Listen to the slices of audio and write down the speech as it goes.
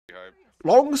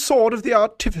long sword of the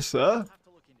artificer.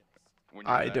 When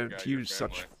you're I that don't guy, your use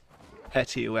such family.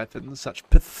 petty weapons, such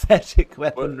pathetic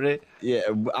weaponry. Yeah,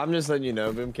 I'm just letting you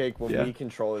know, Boomcake, when Yeah. we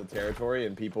control the territory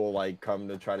and people like come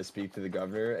to try to speak to the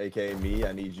governor, aka me,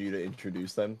 I need you to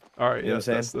introduce them. All right, You know yeah, what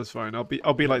I'm saying? that's fine. I'll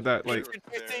be like that. Like,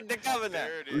 Introducing the governor.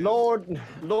 There it is. Lord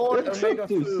Omega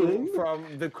Fu Introducing? from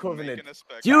the Covenant. Making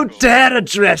a you spectacle. dare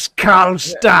address Karl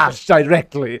Stash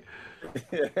directly?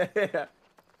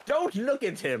 Don't look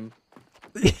at him.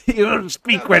 You'll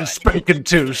speak when spoken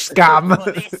to, scum.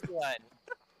 Police one.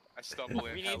 I stumble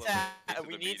in. We hella need late to into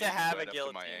we the need to meeting, have right a up to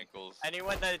guild my team. ankles.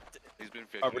 Anyone that He's been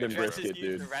Covered in fishing addresses brisket,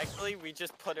 you dude. directly, we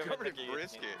just put him in Covered the in guillotine.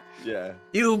 brisket. Yeah.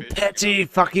 You Fishing petty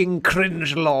fucking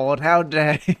cringe lord! How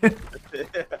dare you?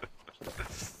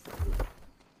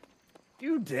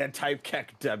 You dare type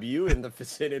KEKW in the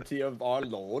vicinity of our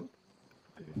Lord?